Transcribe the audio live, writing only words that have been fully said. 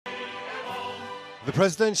The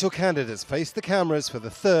presidential candidates face the cameras for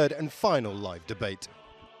the third and final live debate.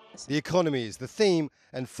 The economy is the theme,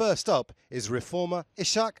 and first up is reformer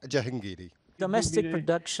Ishaq Jahangiri. Domestic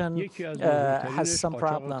production has some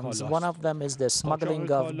problems. One of them is the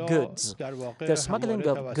smuggling of goods. The smuggling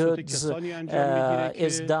of goods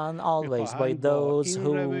is done always by those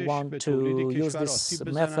who want to use this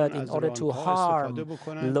method in order to harm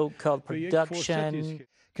local production.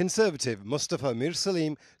 Conservative Mustafa Mir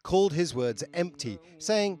Salim called his words empty,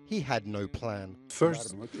 saying he had no plan.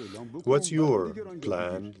 First, what's your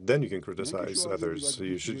plan? Then you can criticize others.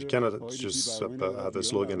 You cannot just have a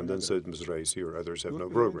slogan and then say Ms. Raisi or others have no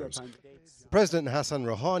programs. President Hassan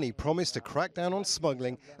Rouhani promised to crack down on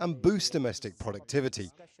smuggling and boost domestic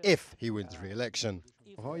productivity if he wins re-election.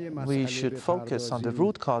 We should focus on the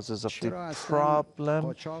root causes of the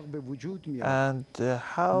problem and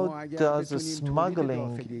how does the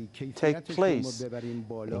smuggling take place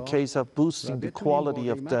in case of boosting the quality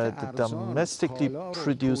of the domestically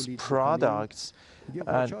produced products.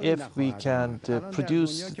 And if we can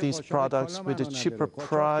produce these products with a cheaper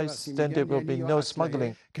price, then there will be no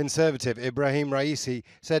smuggling. Conservative Ibrahim Raisi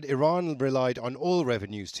said Iran relied on oil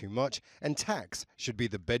revenues too much and tax should be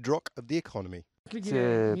the bedrock of the economy. You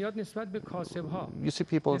see,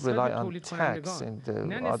 people rely on tax in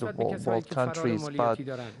the other world countries, but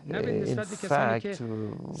in fact,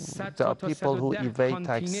 there are people who evade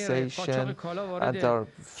taxation, and there are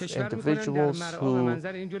individuals who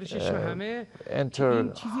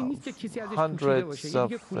enter hundreds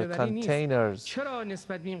of containers.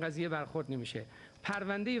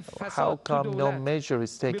 How come no measure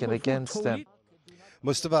is taken against them?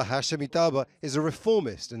 Mustafa Hashemi Taba is a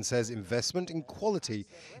reformist and says investment in quality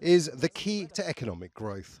is the key to economic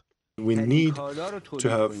growth. We need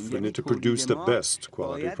to produce the best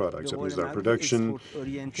quality products. That means our production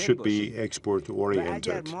should be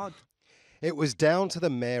export-oriented. It was down to the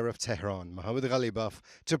mayor of Tehran, Mohammad Ghalibaf,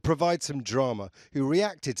 to provide some drama, who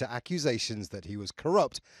reacted to accusations that he was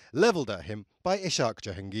corrupt, leveled at him by Ishaq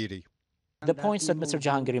Jahangiri. The points that Mr.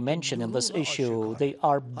 Jahangiri mentioned in this issue, they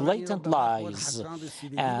are blatant lies,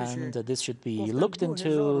 and this should be looked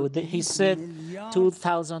into. He said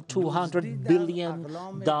 $2,200 billion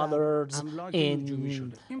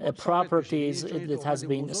in properties that has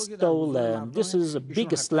been stolen. This is a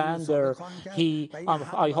big slander.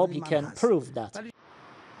 I hope he can prove that.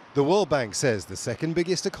 The World Bank says the second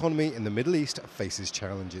biggest economy in the Middle East faces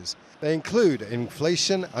challenges. They include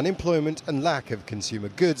inflation, unemployment, and lack of consumer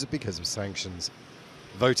goods because of sanctions.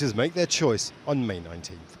 Voters make their choice on May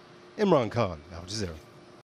 19th. Imran Khan, Al Jazeera.